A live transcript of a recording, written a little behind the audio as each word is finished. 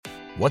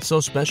What's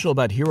so special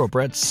about Hero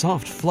Bread's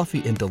soft,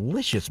 fluffy, and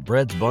delicious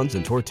breads, buns,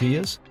 and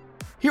tortillas?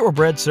 Hero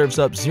Bread serves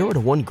up 0 to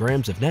 1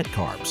 grams of net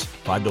carbs,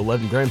 5 to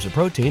 11 grams of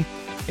protein,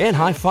 and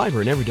high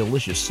fiber in every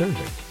delicious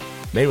serving.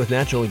 Made with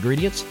natural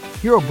ingredients,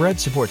 Hero Bread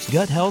supports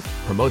gut health,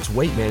 promotes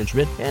weight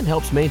management, and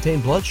helps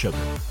maintain blood sugar.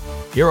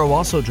 Hero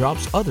also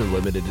drops other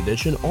limited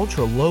edition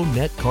ultra-low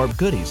net carb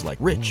goodies like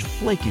rich,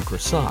 flaky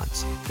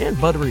croissants and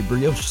buttery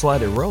brioche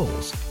slider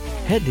rolls.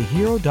 Head to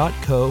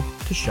hero.co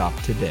to shop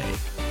today.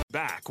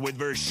 Back with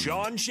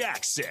Vershawn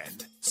Jackson,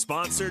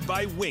 sponsored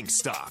by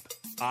Wingstop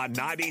on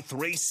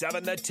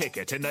 93.7 The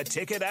Ticket and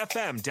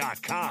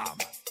theticketfm.com.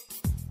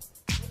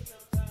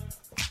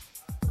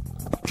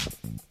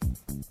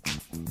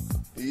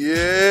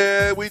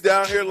 Yeah, we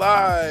down here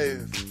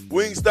live.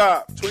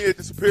 Wingstop, 28th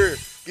and Superior.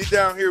 Get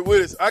down here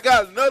with us. I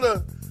got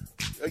a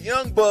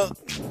young buck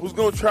who's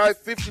going to try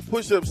 50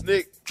 push-ups,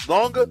 Nick.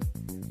 Longer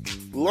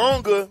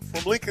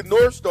from Lincoln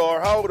North Star.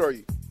 How old are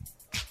you?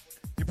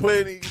 You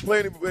play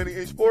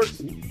any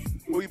sports?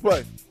 What you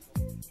play?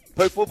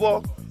 Play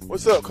football?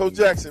 What's up, Coach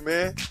Jackson,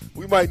 man?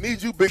 We might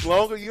need you, big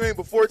longer. You ain't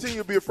but 14.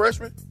 You'll be a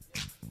freshman.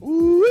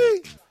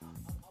 Ooh-wee.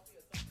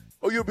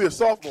 Oh, you'll be a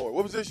sophomore.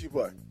 What position you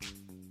play?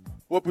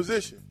 What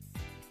position?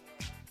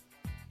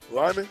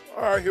 Lineman?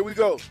 All right, here we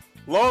go.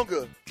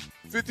 Longer,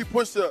 50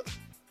 push-ups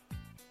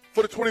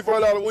for the $25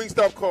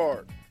 Wingstop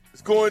card.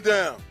 It's going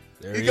down.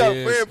 He got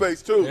a fan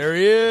base, too. There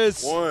he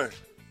is. 1.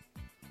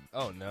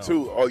 Oh, no.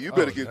 2. Oh, you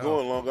better get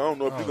going longer. I don't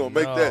know if you're going to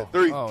make that.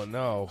 3. Oh,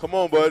 no. Come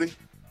on, buddy.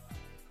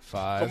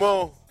 5. Come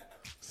on.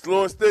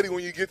 Slow and steady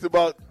when you get to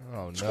about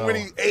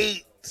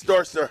 28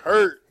 starts to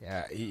hurt.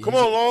 Yeah. Come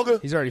on, longer.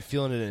 He's already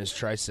feeling it in his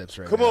triceps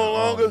right now. Come on,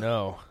 longer. Oh,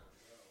 no.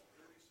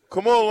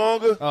 Come on,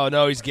 longer. Oh,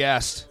 no, he's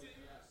gassed.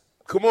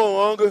 Come on,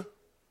 longer.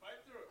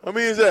 How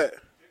many is that?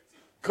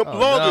 Come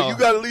longer. No. You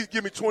got to at least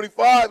give me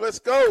 25. Let's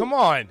go. Come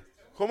on.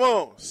 Come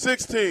on.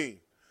 16.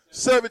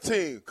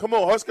 17. Come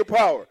on. Husker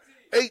power.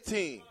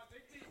 18.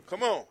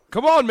 Come on.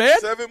 Come on, man.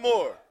 7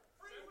 more.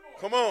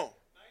 Come on.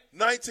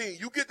 19.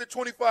 You get the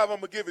 25, I'm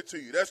going to give it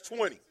to you. That's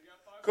 20.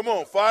 Come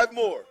on. 5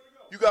 more.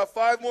 You got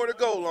 5 more to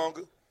go,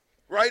 longer.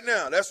 Right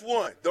now. That's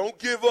 1. Don't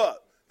give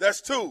up.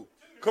 That's 2.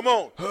 Come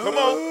on. Come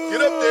on.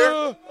 Get up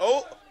there.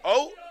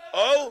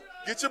 Oh.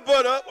 Get your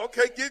butt up.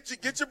 Okay,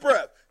 get your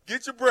breath.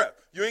 Get your breath.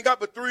 You ain't got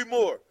but 3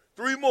 more.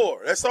 3 more.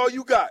 That's all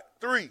you got.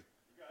 3.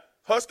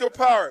 Husker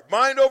power.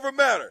 Mind over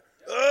matter.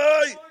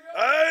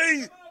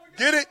 Hey.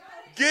 Get it.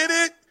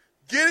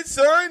 Get it,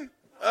 son.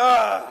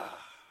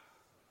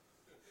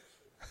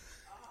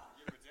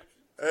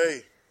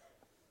 Hey,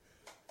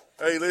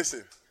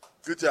 listen.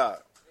 Good job.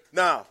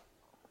 Now,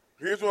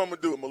 here's what I'm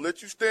going to do. I'm going to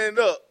let you stand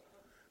up,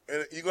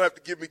 and you're going to have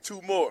to give me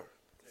 2 more.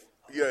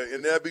 Yeah,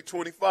 and that'll be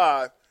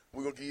 25.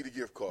 We're going to give you the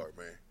gift card,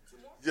 man.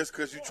 Just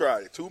because you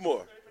tried it. 2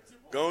 more.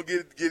 Go and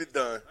get it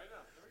done.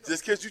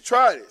 Just because you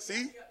tried it.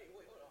 See?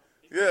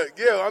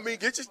 Yeah. I mean,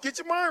 get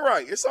your mind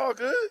right. It's all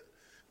good.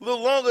 A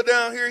little longer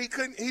down here. He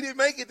didn't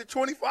make it to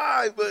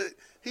 25, but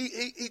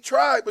he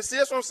tried. But see,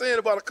 that's what I'm saying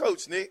about a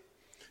coach, Nick.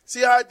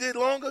 See how I did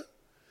longer?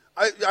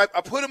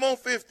 I put him on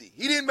 50.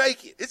 He didn't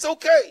make it. It's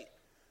okay.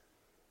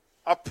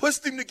 I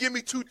pushed him to give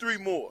me 2, 3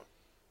 more.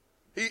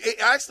 He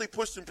actually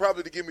pushed him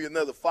probably to give me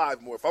another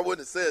 5 more. If I wouldn't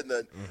have said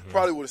nothing,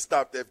 probably would have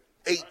stopped at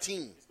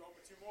 18.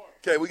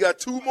 Okay, we got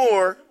 2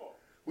 more.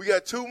 We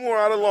got 2 more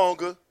out of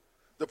longer.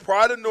 The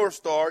Pride of North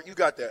Star. You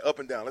got that. Up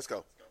and down. Let's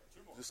go.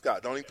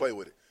 Scott, don't even play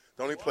with it.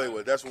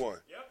 That's 1.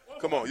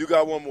 Come on. You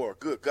got 1 more.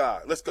 Good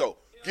God. Let's go.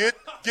 Get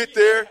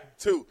there.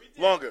 2.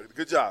 Longer.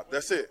 Good job.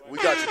 That's it. We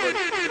got you,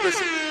 buddy.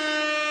 Listen.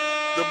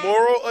 The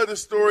moral of the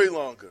story,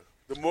 longer.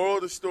 The moral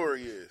of the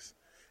story is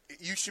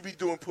you should be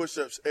doing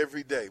push-ups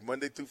every day,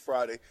 Monday through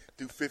Friday.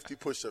 Do 50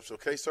 push-ups,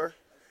 okay, sir?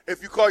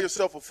 If you call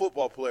yourself a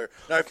football player.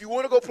 Now, if you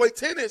want to go play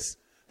tennis,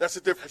 that's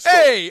a different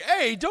story.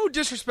 Hey, don't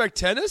disrespect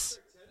tennis.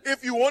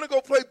 If you want to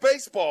go play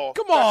baseball,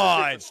 come that's on.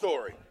 a different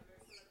story.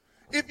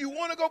 If you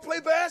want to go play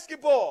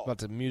basketball, about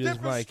to mute his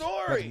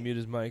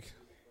mic.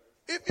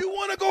 If you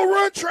want to go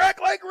run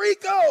track like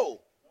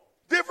Rico,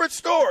 different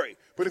story.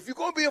 But if you're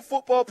going to be a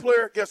football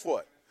player, guess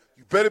what?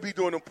 You better be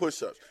doing them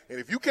push-ups. And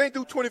if you can't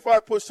do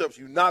 25 push-ups,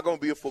 you're not going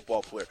to be a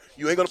football player.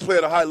 You ain't going to play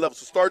at a high level.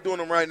 So start doing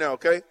them right now,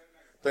 okay?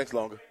 Thanks,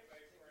 longer.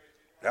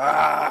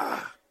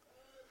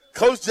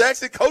 Coach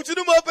Jackson coaching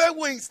them up at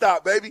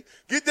Wingstop, baby.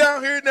 Get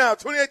down here now.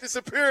 28th and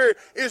Superior.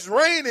 It's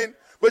raining,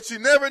 but you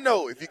never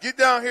know. If you get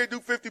down here and do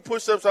 50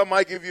 push-ups, I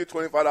might give you a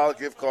 $25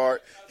 gift card,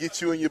 get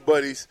you and your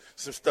buddies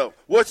some stuff.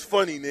 What's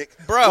funny, Nick?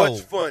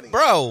 What's funny?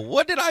 Bro,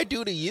 what did I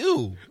do to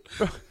you?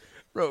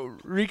 Bro,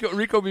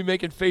 Rico be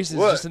making faces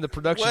just in the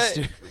production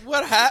studio.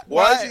 What happened?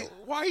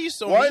 Why are you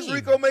so mean? Why is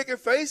Rico making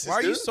faces, Why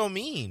are you so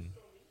mean?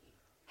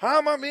 How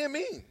am I being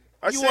mean?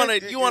 You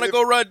want to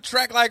go run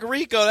track like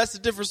Rico? That's a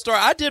different story.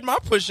 I did my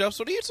push-ups.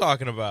 What are you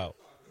talking about?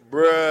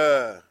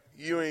 Bruh,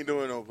 you ain't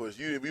doing no push.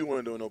 You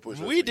weren't doing no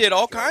push-ups. We did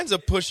all kinds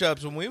of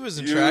push-ups when we was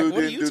in track.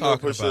 What are you talking about? You didn't do no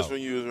push-ups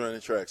when you was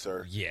running track,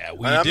 sir. Yeah,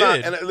 we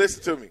did. And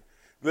listen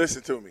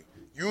to me.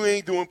 You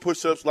ain't doing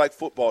push-ups like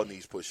football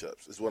needs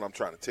push-ups is what I'm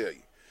trying to tell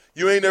you.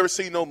 You ain't never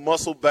seen no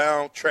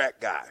muscle-bound track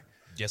guy.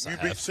 Yes, I You've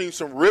have. seen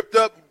some ripped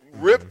up.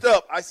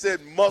 I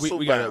said muscle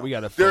We bound.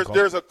 got a phone call.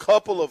 There's a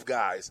couple of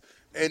guys,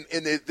 and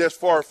there's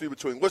far and few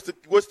between.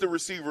 What's the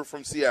receiver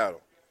from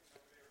Seattle?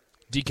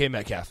 DK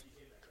Metcalf.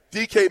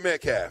 DK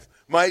Metcalf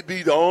might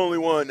be the only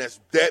one that's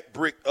that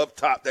brick up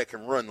top that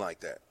can run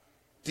like that.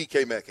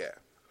 DK Metcalf.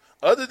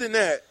 Other than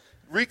that,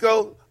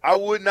 Rico, I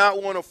would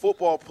not want a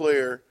football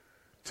player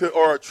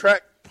or a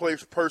track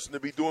person to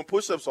be doing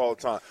push-ups all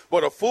the time.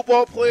 But a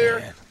football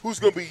player who's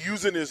going to be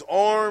using his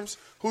arms,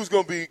 who's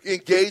going to be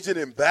engaging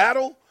in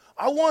battle,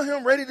 I want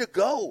him ready to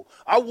go.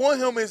 I want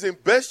him as in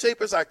best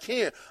shape as I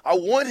can. I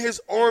want his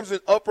arms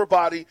and upper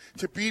body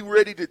to be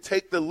ready to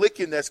take the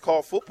licking that's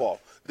called football.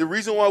 The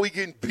reason why we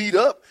getting beat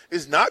up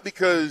is not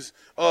because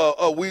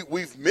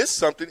we've missed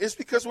something. It's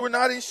because we're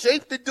not in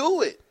shape to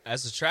do it.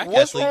 As a track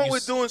What's athlete, wrong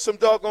with doing some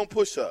doggone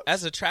push-ups?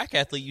 As a track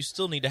athlete, you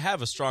still need to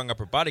have a strong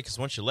upper body because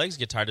once your legs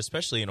get tired,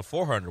 especially in a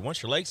 400,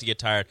 once your legs get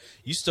tired,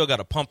 you still got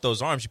to pump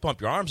those arms. You pump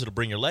your arms, it'll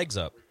bring your legs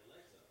up.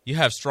 You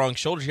have strong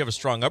shoulders, you have a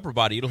strong upper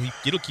body,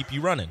 it'll keep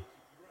you running.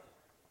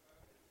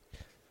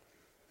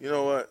 You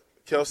know what?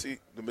 Kelsey,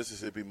 the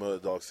Mississippi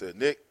Mud Dog, said,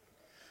 Nick,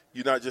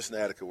 you're not just an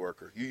adequate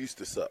worker. You used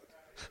to suck.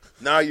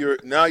 Now you're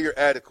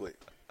adequate.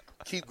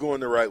 Keep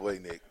going the right way,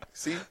 Nick.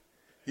 See?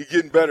 You're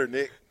getting better,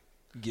 Nick.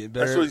 Getting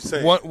better. That's what he's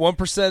saying.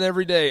 1%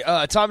 every day.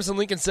 Thomas and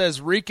Lincoln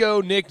says,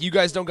 Rico, Nick, you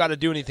guys don't got to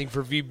do anything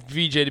for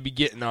VJ to be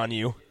getting on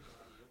you.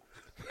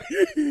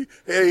 Hey,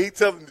 he's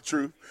telling the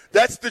truth.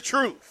 That's the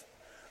truth.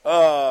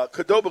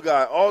 Cadoba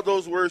guy, all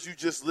those words you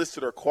just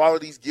listed are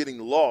qualities getting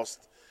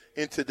lost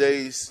in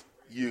today's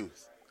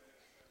youth.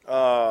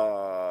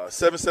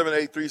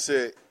 7783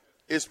 said,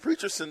 is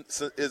preacher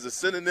is a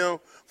synonym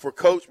for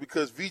coach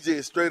because VJ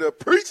is straight up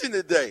preaching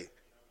today.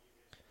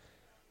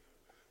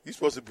 You're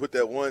supposed to put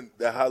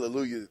that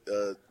hallelujah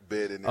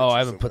bed in there. Oh, I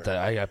haven't put that.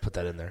 I got to put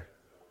that in there.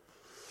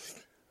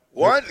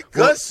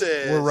 Gus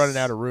says we're running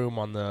out of room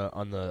on the.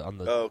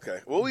 Oh, okay.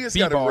 Well, we just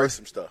B-bar. got to erase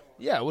some stuff.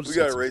 Yeah, we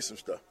got to erase some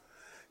stuff.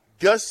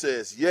 Gus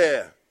says,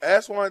 yeah.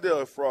 Ask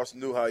Wandale if Frost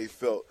knew how he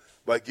felt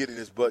by getting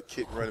his butt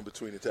kicked running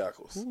between the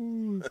tackles.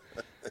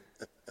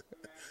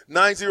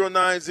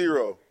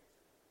 9090.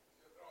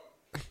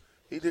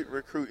 He didn't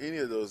recruit any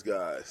of those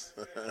guys.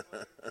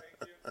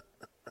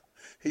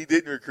 He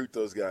didn't recruit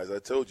those guys. I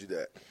told you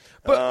that.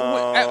 But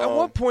at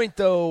what point,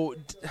 though,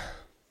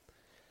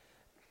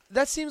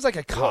 that seems like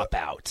a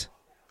cop-out.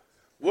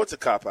 What's a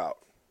cop-out?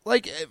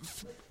 Like,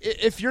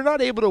 if you're not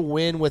able to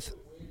win with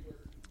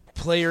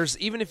players,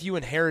 even if you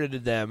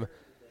inherited them,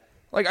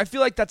 like, I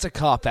feel like that's a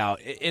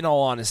cop-out, in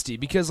all honesty,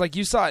 because, like,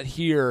 you saw it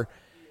here,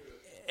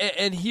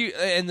 and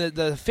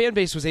the fan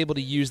base was able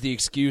to use the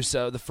excuse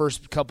of the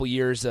first couple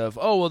years of,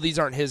 oh, well, these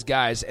aren't his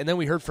guys, and then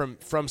we heard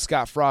from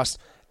Scott Frost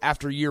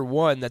after year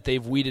one that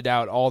they've weeded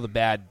out all the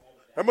bad.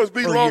 That must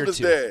be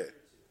Longest Dad.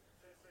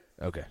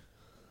 Okay.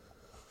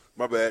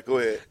 My bad. Go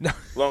ahead. No.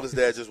 Longest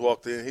Dad just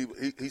walked in.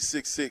 He's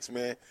 6'6",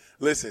 man.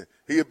 Listen,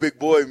 he a big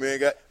boy, man.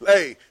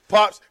 Hey,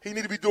 Pops, he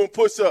need to be doing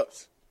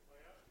push-ups.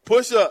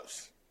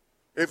 Push-ups.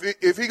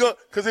 If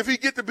he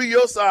get to be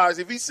your size,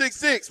 if he's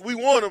 6'6", we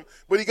want him,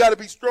 but he got to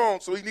be strong,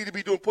 so he need to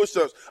be doing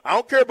push-ups. I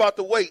don't care about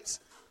the weights.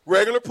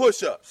 Regular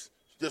push-ups,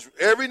 just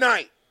every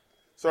night.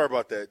 Sorry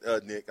about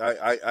that, Nick.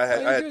 I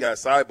had got a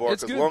sidebar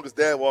because Longest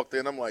Dad walked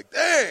in. I'm like,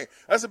 dang,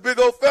 that's a big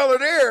old fella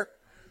there.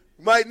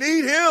 Might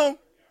need him.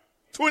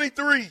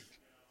 23.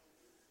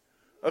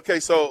 Okay,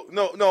 so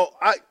no.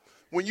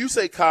 When you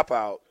say cop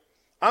out,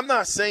 I'm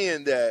not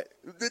saying that.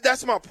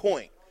 That's my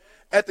point.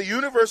 At the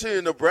University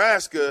of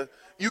Nebraska,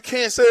 you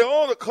can't say,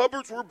 oh, the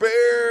cupboards were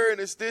bare and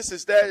it's this,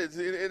 it's that, and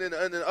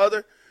the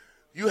other.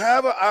 You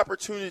have an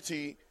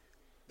opportunity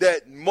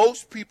that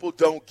most people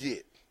don't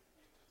get.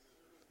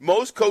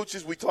 Most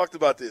coaches, we talked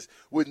about this,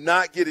 would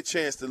not get a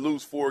chance to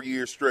lose 4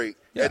 years straight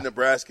at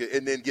Nebraska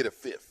and then get a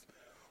fifth.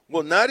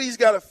 Well, now that he's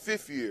got a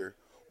fifth year,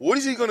 what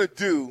is he going to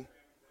do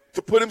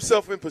to put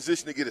himself in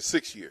position to get a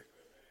 6th year?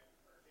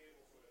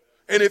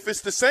 And if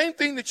it's the same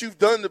thing that you've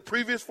done the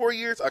previous 4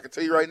 years, I can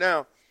tell you right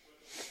now,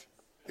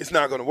 it's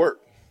not going to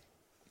work.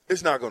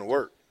 It's not going to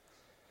work.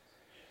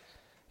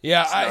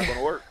 Yeah, it's not going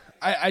to work.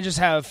 I just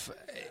have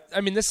 –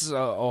 I mean, this is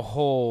a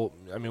whole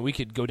 – I mean, we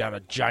could go down a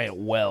giant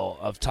well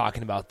of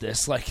talking about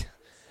this. Like,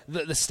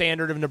 the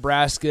standard of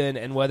Nebraska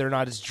and whether or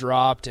not it's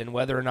dropped and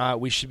whether or not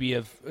we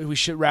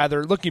should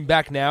rather – looking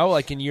back now,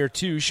 like in year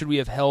 2, should we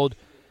have held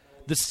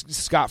the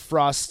Scott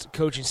Frost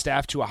coaching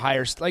staff to a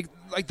higher – like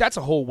that's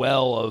a whole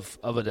well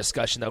of a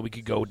discussion that we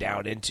could go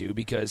down into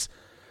because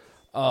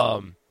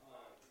I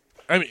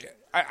mean,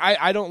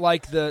 I don't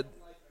like the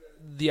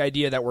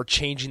idea that we're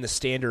changing the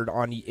standard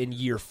in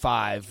year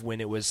 5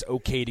 when it was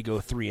okay to go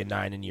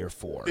 3-9 in year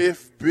 4.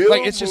 If Bill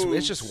it's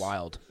just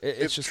wild.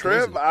 It's just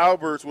Trev crazy.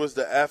 Alberts was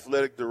the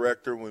athletic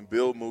director when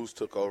Bill Moose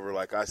took over,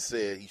 like I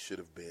said he should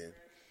have been,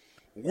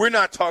 we're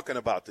not talking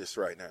about this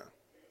right now.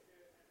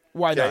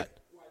 Why not?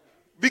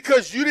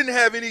 Because you didn't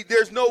have any.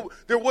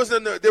 There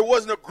wasn't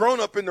a grown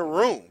up in the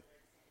room.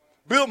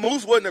 Bill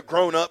Moose wasn't a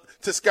grown up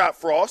to Scott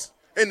Frost.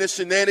 and the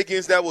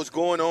shenanigans that was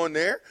going on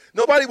there.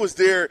 Nobody was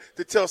there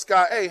to tell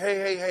Scott,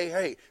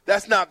 hey,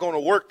 that's not going to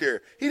work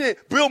there. He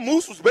didn't. Bill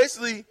Moose was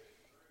basically,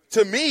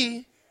 to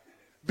me,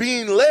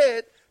 being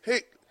led.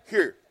 Hey,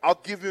 here, I'll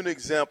give you an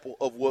example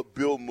of what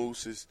Bill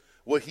Moose is,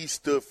 what he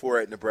stood for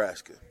at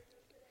Nebraska.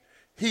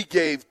 He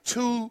gave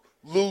 2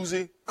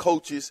 losing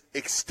coaches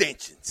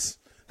extensions.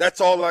 That's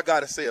all I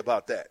got to say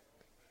about that.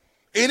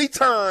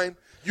 Anytime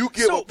you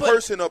give a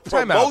person a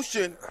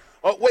promotion,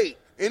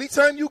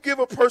 anytime you give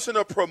a person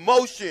a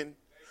promotion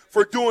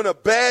for doing a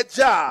bad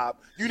job,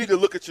 you need to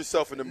look at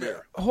yourself in the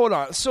mirror. Hold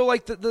on. So,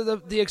 like,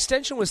 the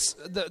extension was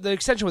the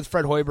extension with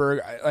Fred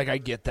Hoiberg, I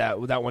get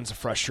that. That one's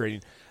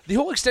frustrating. The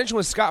whole extension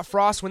with Scott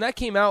Frost, when that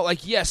came out,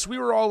 like, yes, we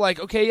were all like,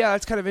 okay, yeah,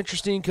 that's kind of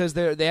interesting because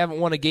they haven't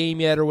won a game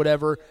yet or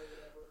whatever.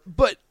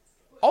 But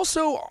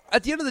also,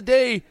 at the end of the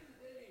day,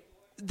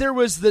 there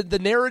was the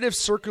narrative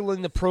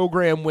circling the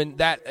program when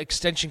that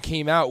extension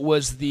came out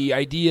was the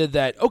idea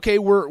that, okay,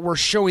 we're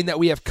showing that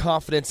we have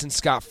confidence in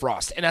Scott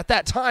Frost. And at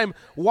that time,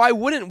 why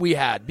wouldn't we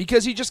had?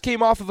 Because he just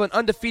came off of an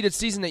undefeated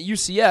season at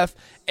UCF,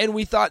 and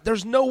we thought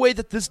there's no way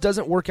that this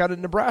doesn't work out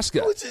in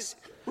Nebraska.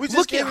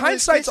 Look at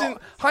hindsight's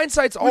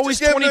always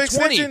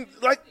 20/20.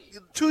 Like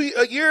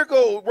a year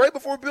ago, right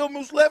before Bill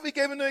Moose left, he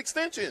gave him the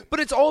extension. But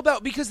it's all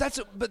about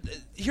but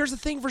here's the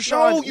thing for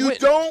Sean. No, you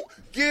don't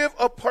give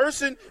a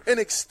person an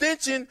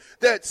extension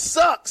that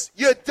sucks.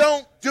 You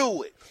don't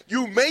do it.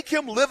 You make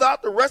him live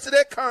out the rest of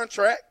that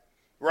contract,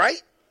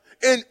 right?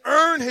 And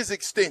earn his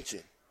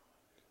extension.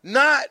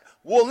 Not,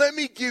 well, let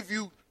me give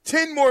you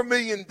 $10 more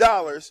million,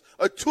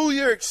 a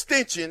 2-year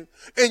extension,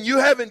 and you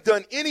haven't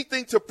done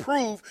anything to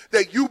prove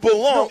that you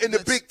belong in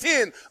the Big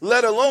Ten,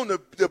 let alone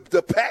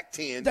the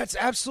Pac-10. That's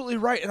absolutely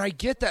right, and I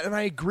get that, and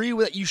I agree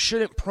with that. You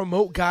shouldn't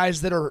promote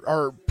guys that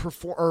are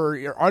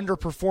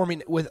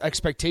underperforming with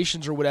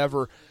expectations or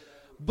whatever.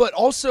 But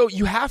also,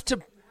 you have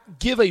to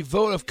give a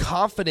vote of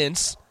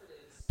confidence.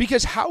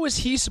 Because how is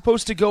he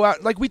supposed to go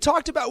out? Like we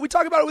talk about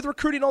it with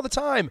recruiting all the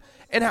time,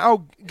 and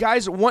how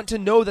guys want to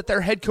know that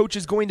their head coach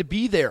is going to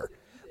be there.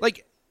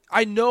 Like,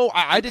 I know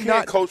I did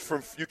not coach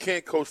from. You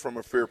can't coach from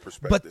a fear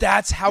perspective. But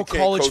that's how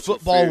college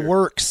football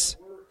works.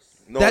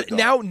 No, it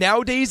don't.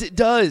 Nowadays it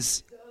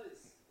does.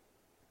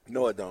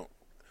 No, it don't.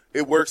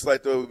 It works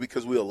like that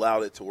because we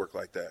allowed it to work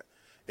like that.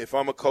 If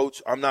I'm a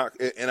coach, I'm not,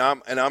 and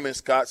I'm in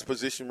Scott's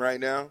position right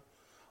now.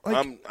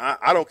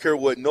 I don't care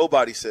what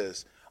nobody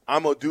says.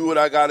 I'm gonna do what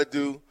I got to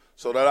do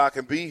so that I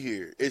can be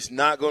here. It's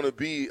not gonna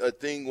be a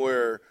thing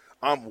where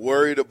I'm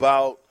worried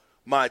about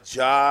my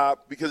job,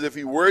 because if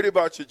you're worried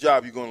about your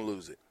job, you're going to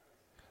lose it.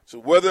 So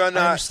whether or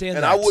not, I understand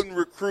and that. I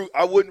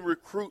wouldn't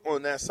recruit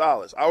on that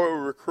solace. I would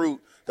recruit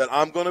that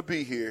I'm going to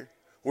be here.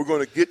 We're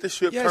going to get the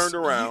ship turned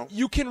around.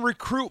 You can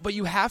recruit, but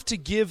you have to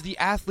give the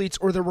athletes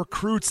or the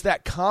recruits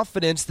that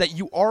confidence that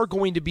you are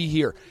going to be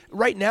here.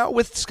 Right now,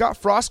 with Scott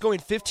Frost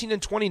going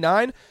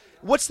 15-29,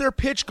 what's their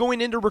pitch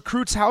going into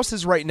recruits'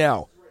 houses right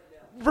now?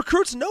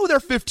 Recruits know they're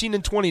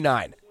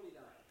 15-29.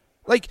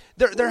 Like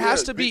there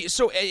has to be.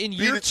 So in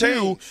year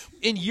two,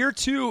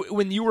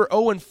 when you were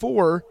 0-4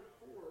 or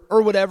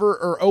whatever,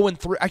 or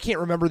 0-3, I can't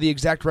remember the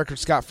exact record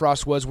Scott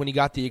Frost was when he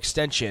got the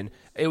extension.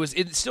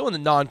 It's still in the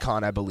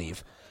non-con, I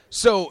believe.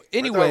 So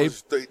anyway,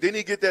 didn't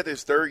he get that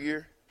his third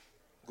year,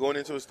 going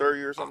into his third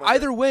year or something?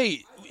 Either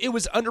way, it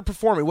was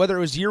underperforming. Whether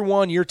it was year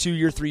 1, year 2,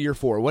 year 3, year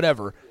 4,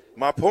 whatever.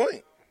 My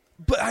point.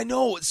 But I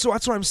know, so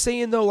that's what I'm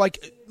saying, though.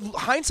 Like,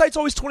 hindsight's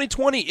always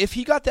 20/20. If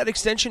he got that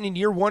extension in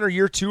year 1 or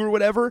year 2 or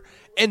whatever,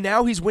 and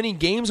now he's winning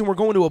games and we're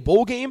going to a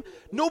bowl game,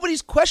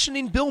 nobody's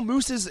questioning Bill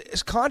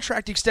Moose's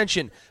contract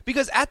extension,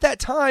 because at that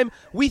time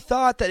we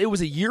thought that it was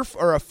a year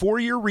or a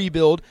 4-year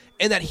rebuild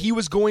and that he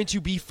was going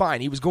to be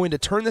fine. He was going to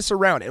turn this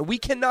around, and we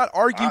cannot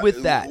argue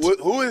with that.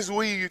 Who is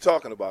we you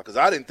talking about? Because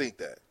I didn't think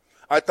that.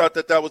 I thought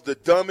that was the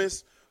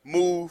dumbest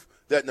move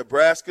that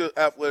Nebraska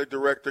athletic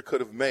director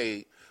could have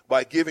made,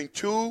 by giving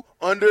 2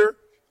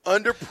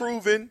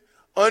 underproven,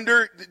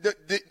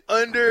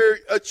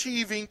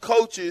 underachieving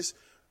coaches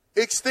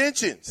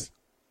extensions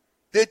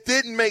that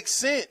didn't make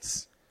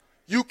sense.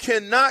 You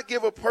cannot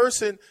give a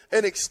person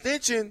an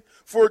extension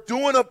for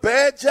doing a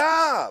bad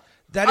job.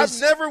 I've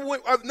never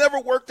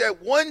worked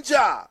at one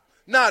job,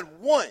 not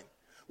one,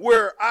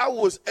 where I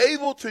was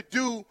able to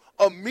do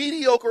a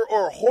mediocre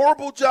or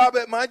horrible job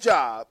at my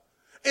job,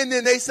 and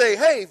then they say,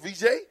 "Hey,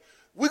 VJ,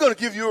 we're going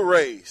to give you a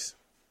raise."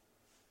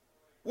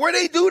 Where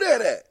they do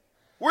that at?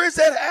 Where does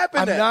that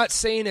happen I'm not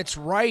saying it's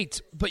right,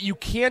 but you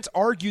can't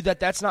argue that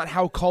that's not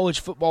how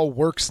college football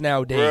works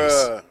nowadays.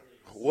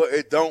 Well,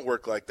 it don't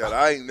work like that.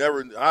 I've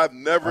never.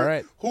 All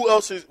right. Who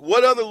else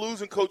what other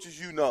losing coaches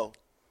you know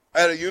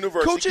at a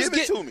university? Give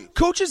it to me.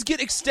 Coaches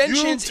get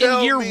extensions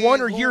in year 1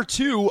 or year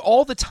 2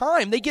 all the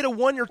time. They get a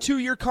 1 or 2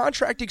 year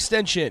contract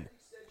extension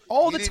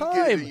all the time. He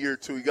didn't get it in year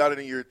 2. He got it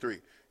in year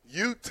 3.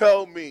 You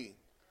tell me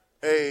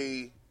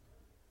a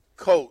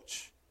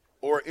coach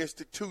or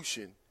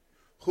institution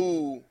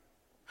who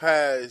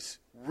has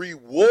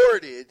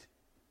rewarded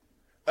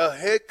a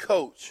head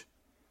coach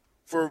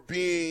for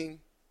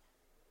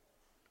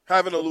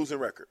having a losing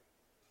record.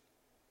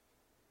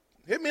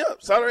 hit me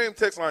up. Saturday AM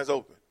text line is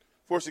open.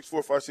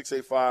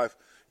 464-5685.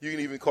 You can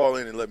even call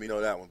in and let me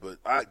know that one.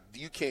 But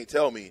you can't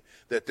tell me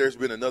that there's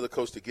been another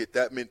coach to get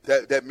that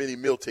many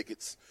meal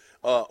tickets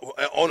with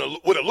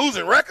a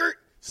losing record.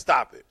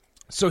 Stop it.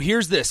 So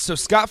here's this. So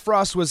Scott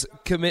Frost was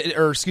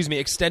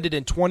extended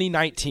in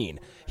 2019.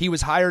 He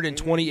was hired in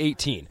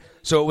 2018.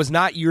 So it was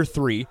not year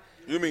 3.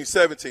 You mean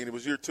 17? It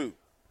was year 2.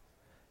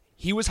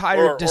 He was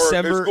hired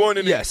December.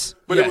 Yes,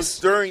 but it was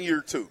during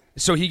year 2.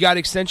 So he got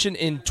extension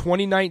in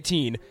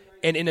 2019.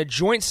 And in a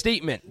joint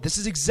statement, this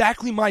is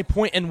exactly my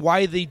point and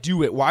why they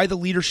do it, why the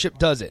leadership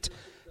does it.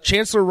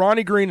 Chancellor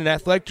Ronnie Green and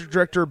Athletic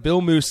Director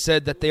Bill Moose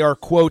said that they are,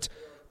 quote,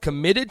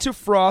 committed to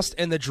Frost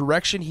and the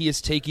direction he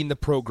is taking the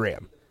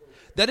program.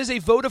 That is a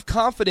vote of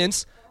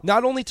confidence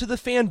not only to the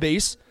fan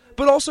base,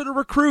 but also to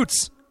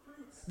recruits.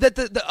 That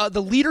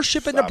the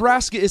leadership in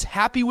Nebraska is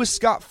happy with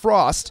Scott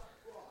Frost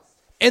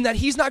and that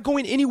he's not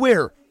going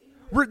anywhere.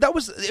 When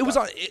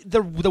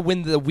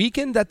the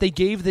weekend that they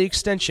gave the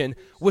extension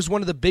was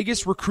one of the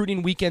biggest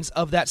recruiting weekends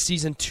of that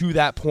season to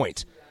that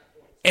point.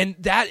 And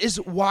that is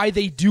why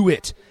they do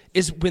it,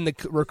 is when the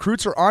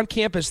recruits are on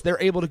campus,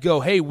 they're able to go,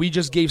 hey, we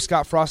just gave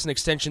Scott Frost an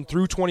extension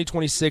through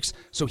 2026,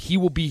 so he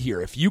will be here.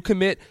 If you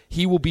commit,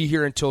 he will be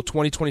here until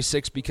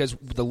 2026 because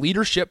the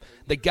leadership,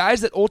 the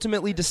guys that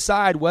ultimately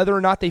decide whether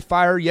or not they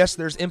fire, yes,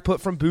 there's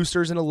input from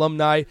boosters and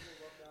alumni,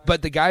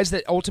 but the guys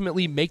that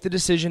ultimately make the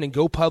decision and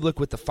go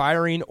public with the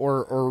firing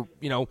or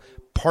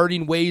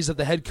parting ways of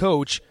the head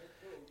coach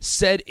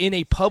said in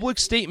a public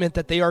statement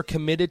that they are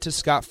committed to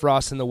Scott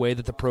Frost and the way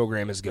that the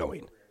program is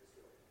going.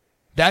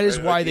 That is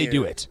why they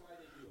do it.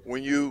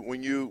 When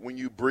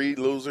you breed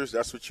losers,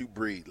 that's what you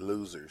breed,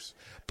 losers.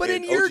 But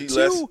in year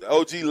 2,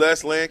 OG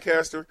Les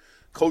Lancaster,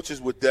 coaches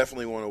would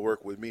definitely want to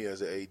work with me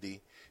as an AD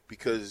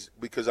because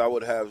I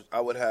would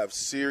have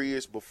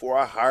serious before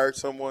I hired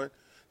someone.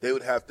 They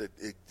would have to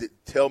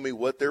tell me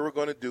what they were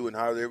going to do and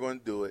how they were going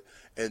to do it,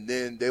 and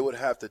then they would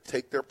have to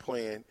take their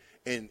plan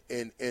and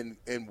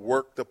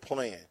work the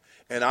plan.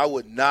 And I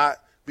would not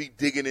be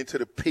digging into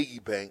the piggy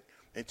bank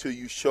until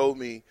you showed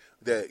me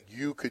that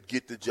you could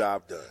get the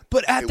job done.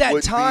 But at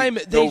that time,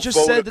 they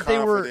just said that they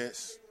were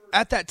 –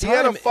 at that time – He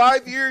had a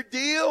 5-year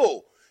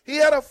deal. He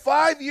had a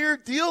 5-year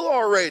deal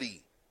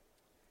already.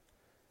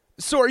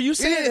 So are you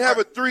saying – He didn't have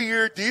a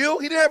 3-year deal.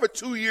 He didn't have a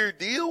 2-year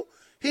deal.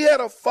 He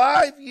had a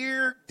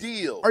 5-year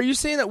deal. Are you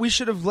saying that we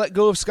should have let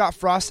go of Scott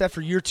Frost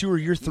after year 2 or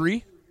year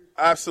 3?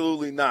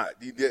 Absolutely not.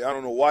 I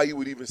don't know why you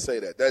would even say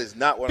that. That is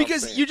not what I'm saying.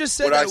 Because you just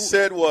said what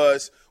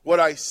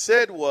I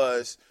said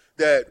was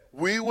that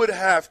we would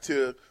have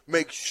to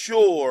make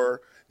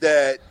sure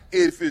that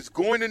if it's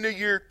going into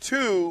year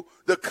 2,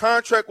 the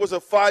contract was a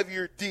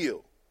 5-year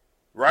deal,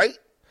 right?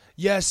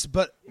 Yes,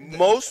 but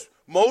most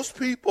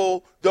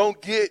people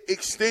don't get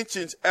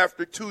extensions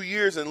after 2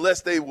 years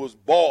unless they was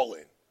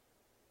balling.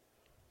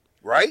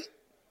 Right?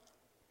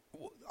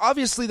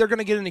 Obviously, they're going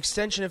to get an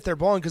extension if they're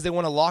balling because they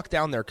want to lock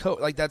down their coach.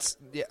 Like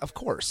of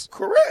course.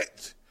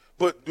 Correct.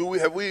 But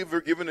have we ever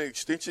given an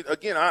extension?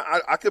 Again,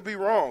 I could be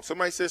wrong.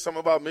 Somebody said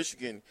something about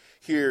Michigan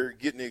here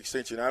getting the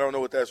extension. I don't know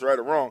what that's right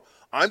or wrong.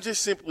 I'm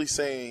just simply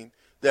saying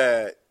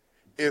that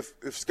if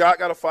Scott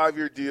got a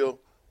 5-year deal,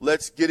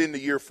 let's get into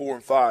year 4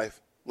 and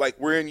 5. Like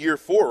we're in year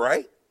 4,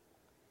 right?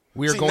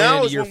 We're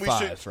going into year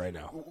 5 right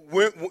now.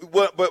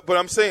 But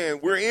I'm saying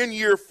we're in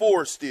year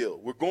 4 still.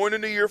 We're going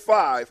into year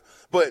 5,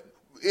 but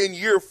in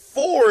year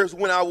 4 is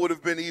when I would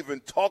have been even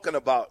talking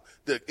about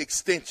the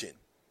extension.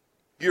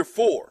 Year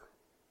 4.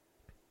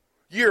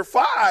 Year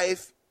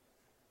 5,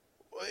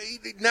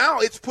 now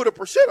it's put up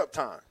or shut up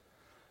time.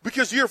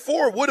 Because year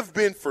 4 would have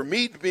been for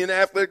me to be an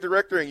athletic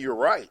director, and you're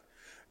right.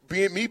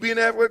 Being an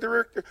athletic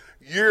director,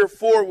 year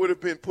 4 would have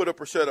been put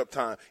up or shut up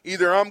time.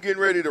 Either I'm getting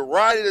ready to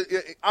ride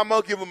it, I'm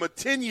going to give them a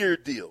 10-year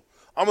deal.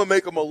 I'm going to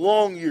make them a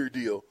long year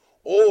deal.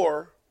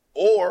 Or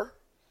we're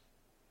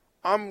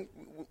going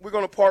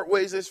to part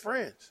ways as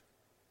friends.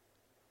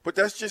 But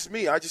that's just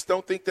me. I just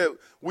don't think that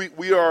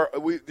we are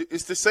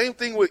it's the same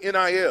thing with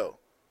NIL.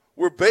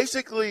 We're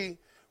basically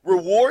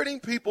rewarding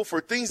people for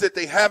things that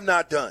they have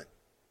not done.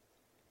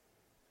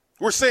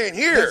 We're saying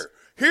here's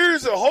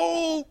the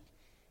whole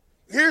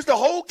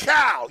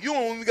cow. You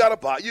don't even got to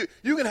buy.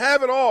 You can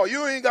have it all.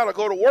 You ain't got to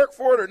go to work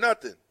for it or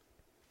nothing.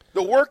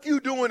 The work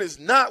you doing is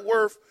not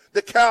worth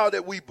the cow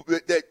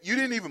that you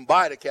didn't even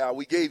buy the cow.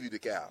 We gave you the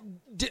cow.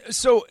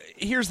 So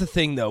here's the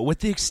thing, though, with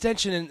the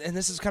extension, and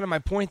this is kind of my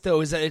point, though,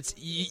 is that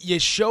you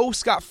show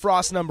Scott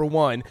Frost, number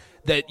one,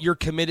 that you're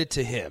committed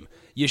to him.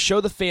 You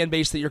show the fan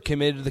base that you're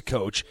committed to the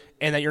coach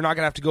and that you're not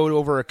going to have to go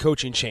over a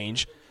coaching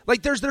change.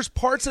 Like there's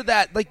parts of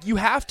that, like you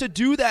have to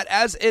do that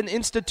as an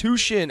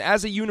institution,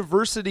 as a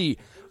university.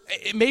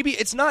 Maybe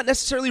it's not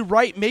necessarily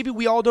right. Maybe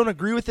we all don't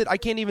agree with it. I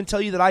can't even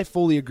tell you that I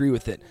fully agree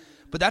with it.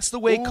 But that's the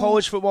way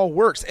college football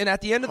works. And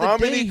at the end of the day, how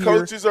many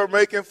coaches are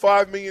making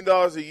 $5 million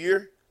a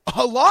year?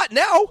 A lot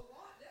now.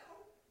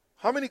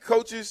 How many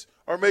coaches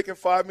are making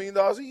 $5 million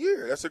a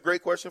year? That's a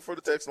great question for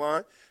the text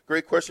line.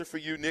 Great question for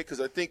you, Nick,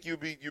 because I think you'd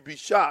be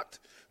shocked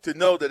to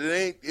know that it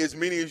ain't as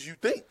many as you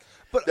think.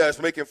 that's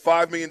making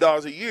 $5 million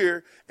a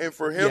year, and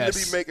for him to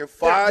be making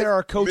there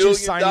are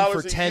coaches signing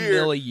for $10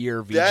 million a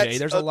year. VJ,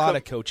 there's a lot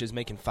of coaches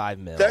making $5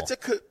 million. That's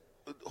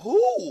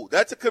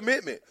a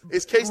commitment.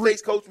 Is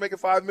K-State's coach making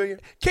 $5 million?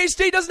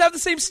 K-State doesn't have the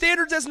same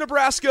standards as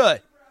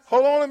Nebraska.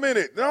 Hold on a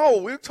minute. No,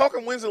 we're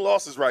talking wins and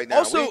losses right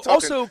now. We're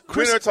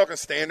not talking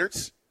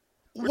standards.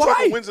 We're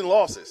talking wins and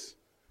losses.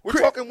 We're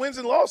talking wins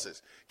and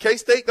losses.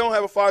 K-State don't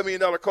have a $5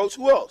 million coach.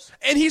 Who else?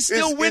 And he's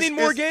still winning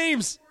more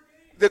games.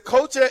 The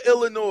coach at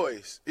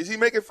Illinois, is he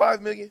making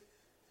 $5 million?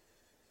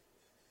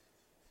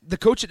 The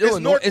coach at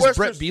Illinois is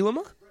Brett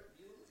Bielema?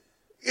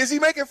 Is he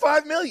making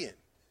 $5 million?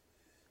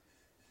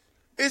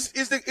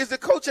 Is the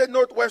coach at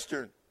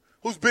Northwestern,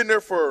 who's been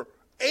there for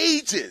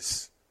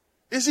ages,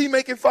 is he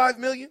making $5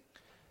 million?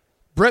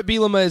 Brett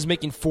Bielema is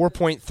making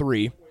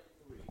 4.3.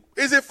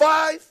 Is it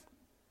 5?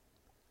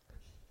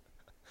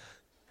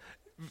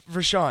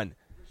 Rashawn,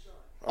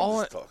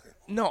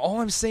 all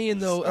I'm saying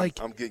though,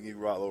 I'm getting you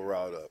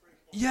riled up.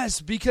 Yes,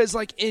 because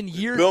in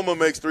year Bielema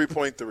makes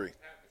 3.3,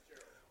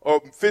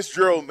 or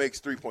Fitzgerald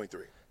makes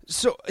 3.3.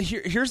 So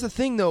here's the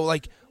thing though,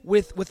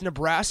 with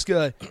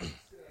Nebraska,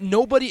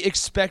 nobody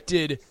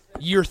expected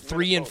year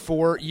 3 and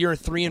 4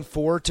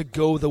 to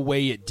go the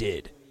way it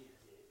did.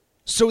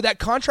 So that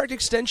contract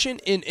extension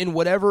in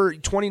whatever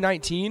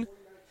 2019,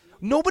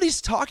 nobody's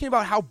talking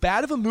about how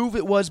bad of a move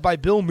it was by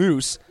Bill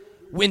Moose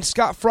when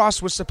Scott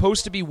Frost was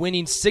supposed to be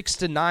winning 6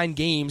 to 9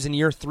 games in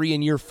year 3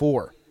 and year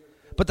 4.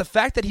 But the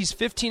fact that he's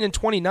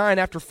 15-29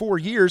 after 4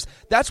 years,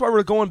 that's why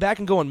we're going back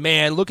and going,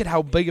 man, look at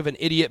how big of an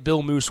idiot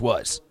Bill Moose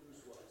was.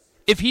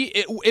 If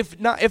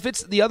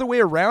it's the other way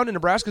around and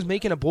Nebraska's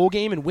making a bowl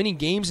game and winning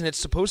games and it's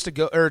supposed to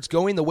go, or it's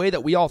going the way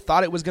that we all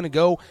thought it was going to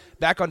go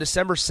back on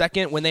December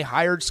 2nd when they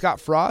hired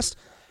Scott Frost,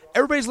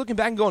 everybody's looking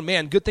back and going,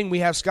 man, good thing we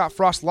have Scott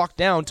Frost locked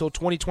down until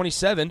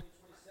 2027.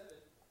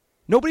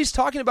 Nobody's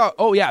talking about,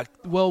 oh yeah,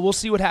 well, we'll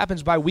see what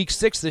happens by week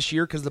 6 this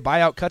year because the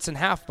buyout cuts in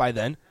half by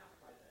then.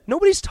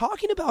 Nobody's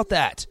talking about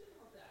that.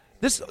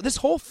 This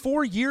whole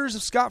 4 years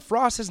of Scott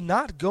Frost has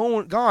not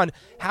gone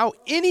how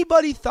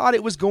anybody thought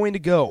it was going to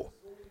go.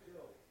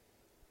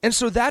 And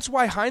so that's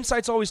why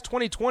hindsight's always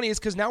 20/20, is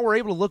because now we're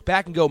able to look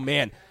back and go,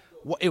 man,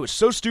 it was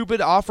so stupid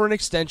to offer an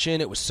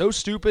extension. It was so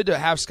stupid to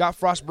have Scott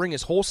Frost bring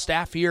his whole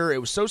staff here. It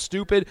was so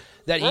stupid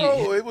that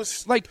it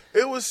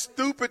was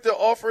stupid to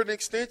offer an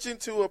extension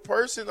to a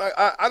person.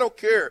 I don't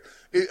care.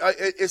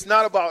 It's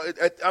not about.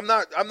 I'm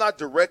not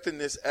directing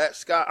this at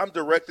Scott. I'm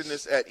directing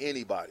this at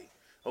anybody.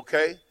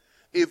 Okay,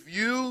 if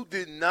you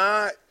did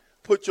not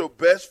put your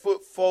best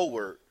foot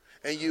forward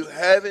and you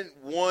haven't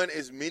won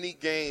as many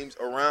games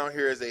around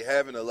here as they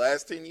have in the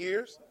last 10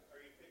 years,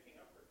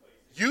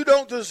 you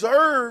don't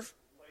deserve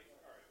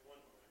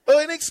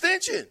an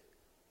extension.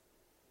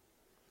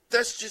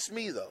 That's just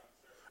me, though.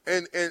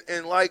 And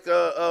like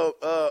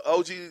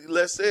OG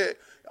Les said,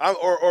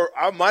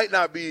 I might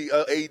not be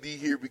AD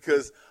here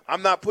because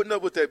I'm not putting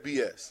up with that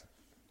BS.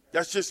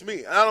 That's just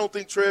me. And I don't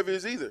think Trev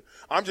is either.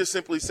 I'm just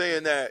simply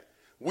saying that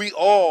we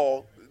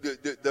all,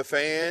 the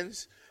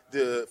fans,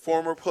 the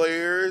former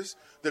players,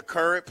 the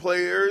current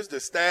players, the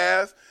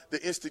staff,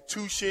 the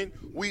institution,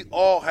 we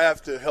all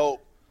have to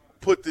help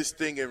put this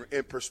thing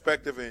in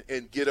perspective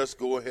and get us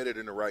headed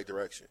in the right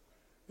direction.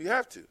 We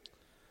have to.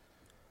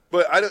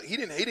 But he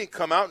didn't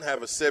come out and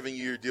have a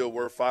 7-year deal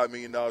worth $5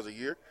 million a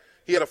year.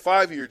 He had a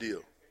 5-year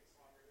deal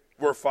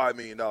worth $5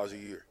 million a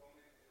year.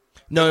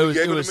 No,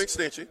 it was an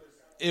extension.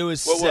 It was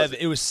seven.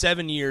 It was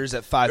 7 years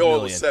at $5 million.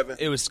 It was 7.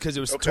 It was because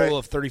it was a total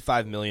of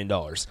 $35 million.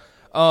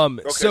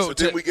 So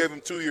then we gave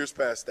him 2 years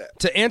past that.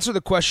 To answer the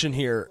question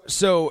here,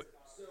 so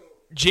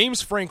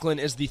James Franklin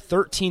is the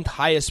 13th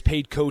highest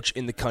paid coach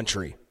in the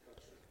country,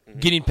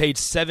 getting paid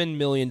 $7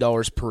 million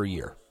per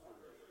year.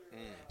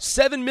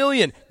 $7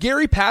 million.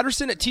 Gary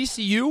Patterson at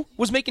TCU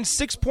was making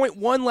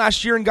 6.1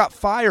 last year and got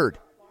fired.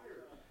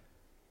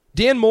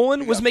 Dan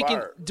Mullen was making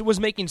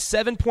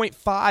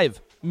 $7.5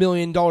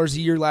 million a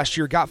year last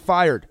year, got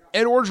fired.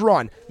 Ed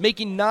Orgeron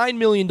making $9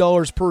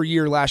 million per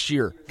year last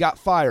year, got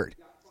fired.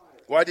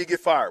 Why did he get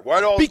fired? Why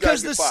did all those guys get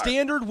fired? Because the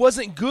standard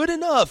wasn't good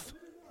enough.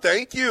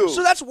 Thank you.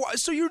 So that's why.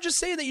 So you're just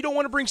saying that you don't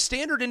want to bring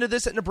standard into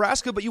this at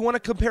Nebraska, but you want to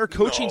compare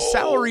coaching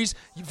salaries.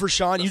 For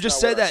Sean, you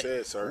just said that.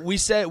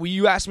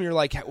 You asked me, you're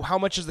like, how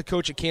much is the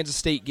coach at Kansas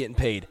State getting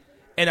paid?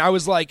 And I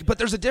was like, but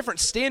there's a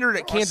different standard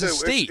at Kansas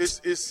State.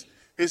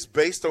 It's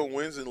based on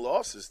wins and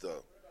losses,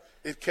 though.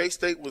 If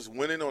K-State was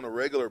winning on a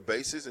regular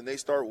basis and they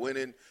start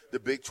winning the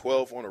Big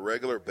 12 on a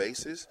regular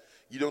basis,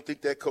 you don't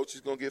think that coach is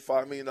going to get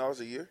 $5 million a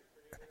year?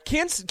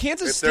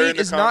 Kansas State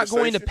is not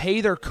going to pay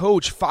their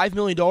coach $5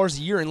 million a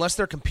year unless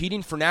they're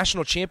competing for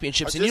national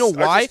championships. And you know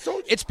why?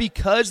 It's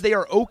because they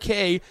are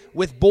okay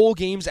with bowl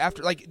games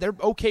they're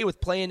okay with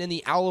playing in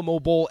the Alamo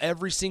Bowl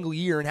every single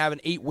year and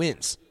having 8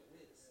 wins.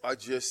 I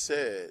just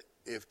said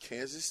if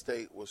Kansas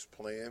State was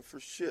playing for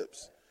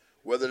ships,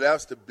 whether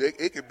that's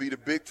it could be the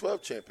Big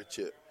 12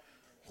 championship.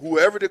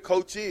 Whoever the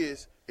coach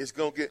is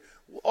going to get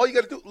 – all you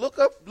got to do, look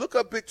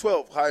up Big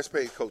 12 highest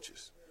paid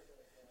coaches.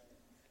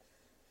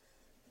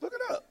 Look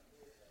it up.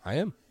 I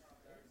am.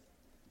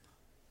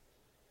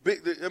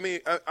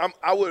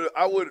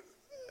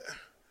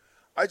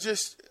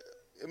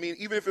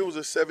 even if it was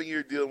a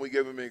 7-year deal and we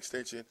gave him an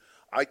extension,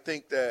 I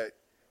think that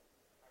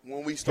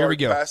when we start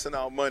passing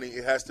out money,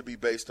 it has to be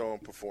based on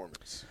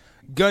performance.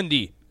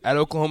 Gundy at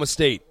Oklahoma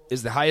State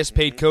is the highest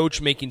paid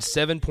coach, making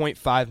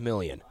 $7.5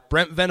 million.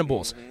 Brent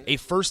Venables, a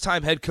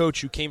first-time head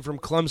coach who came from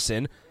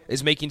Clemson,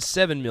 is making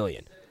 $7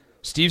 million.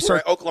 Steve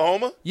Right,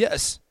 Oklahoma?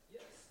 Yes.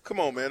 Come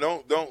on, man.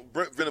 Don't.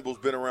 Brent Venables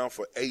been around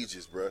for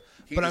ages, bro.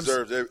 He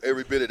deserves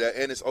every bit of that,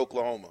 and it's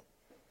Oklahoma.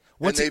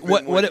 What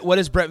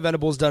has Brent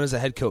Venables done as a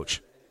head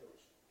coach?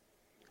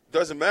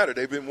 Doesn't matter.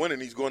 They've been winning.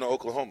 He's going to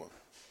Oklahoma.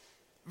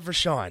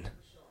 Vershawn,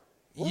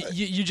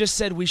 you just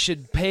said we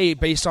should pay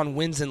based on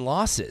wins and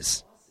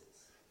losses.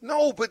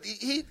 No, but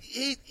he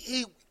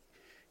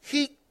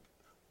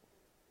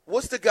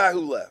what's the guy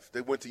who left?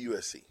 They went to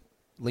USC.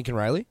 Lincoln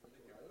Riley?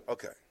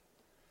 Okay.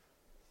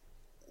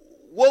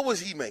 What was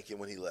he making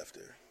when he left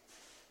there?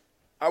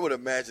 I would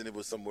imagine it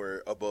was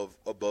somewhere above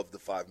the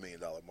 $5 million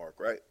mark,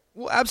 right?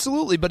 Well,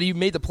 absolutely, but he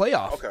made the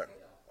playoff.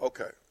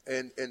 Okay.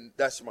 And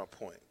that's my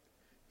point.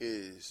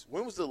 Is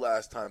when was the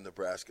last time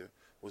Nebraska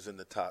was in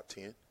the top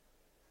 10?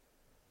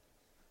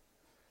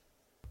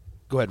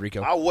 Go ahead,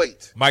 Rico. I'll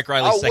wait. Mike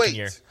Riley's second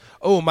year.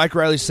 Oh, Mike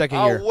Riley's second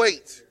year. I'll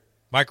wait.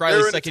 Mike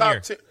Riley's second year.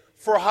 10.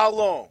 For how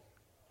long?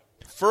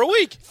 For a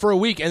week. For a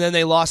week, and then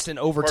they lost in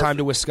overtime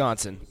to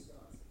Wisconsin.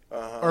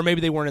 Or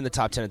maybe they weren't in the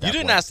top 10 at that point. You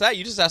didn't ask that.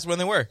 You just asked when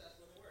they were.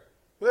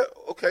 Well,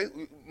 okay.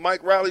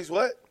 Mike Riley's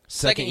what?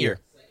 Second year.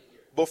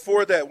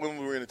 Before that, when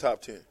we were in the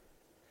top 10? Would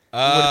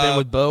have been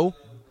with Bo.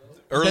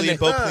 Early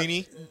Bo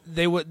Pelini.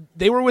 They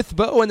were with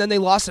Bo, and then they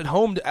lost at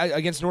home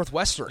against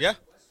Northwestern. Yeah.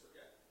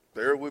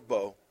 They're with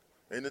Bo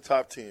in the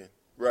top 10.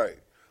 Right.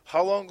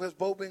 How long has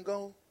Bo been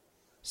gone?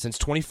 Since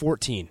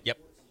 2014. Yep.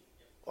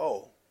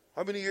 Oh,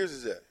 how many years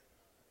is that?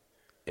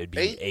 It'd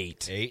be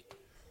 8. 8.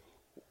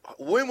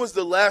 When was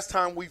the last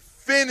time we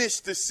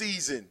finished the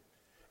season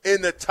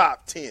in the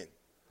top 10?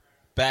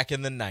 Back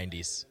in the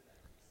 90s.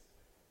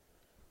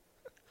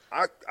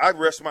 I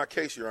rest my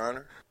case, Your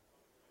Honor.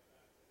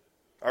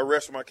 I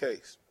rest my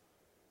case.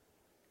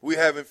 We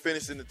haven't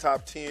finished in the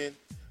top 10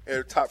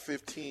 or top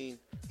 15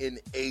 in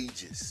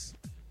ages.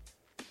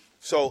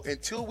 So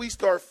until we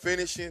start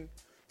finishing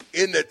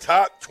in the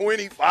top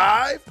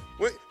 25,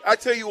 I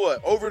tell you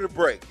what, over the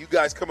break, you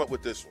guys come up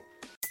with this one.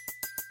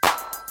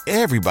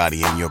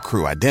 Everybody in your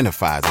crew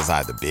identifies as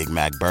either Big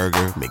Mac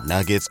Burger,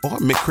 McNuggets, or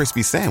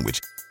McCrispy Sandwich.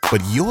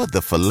 But you're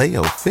the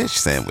Filet-O-Fish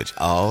Sandwich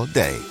all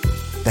day.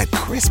 That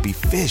crispy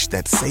fish,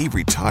 that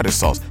savory tartar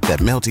sauce, that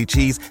melty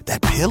cheese,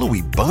 that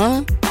pillowy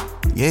bun.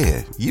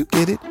 Yeah, you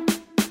get it.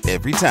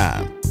 Every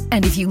time.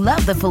 And if you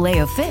love the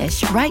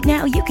Filet-O-Fish, right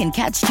now you can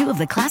catch 2 of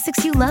the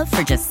classics you love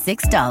for just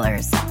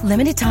 $6.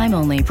 Limited time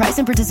only. Price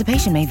and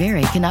participation may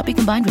vary. Cannot be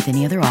combined with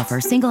any other offer.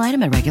 Single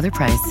item at regular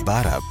price.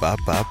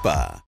 Ba-da-ba-ba-ba.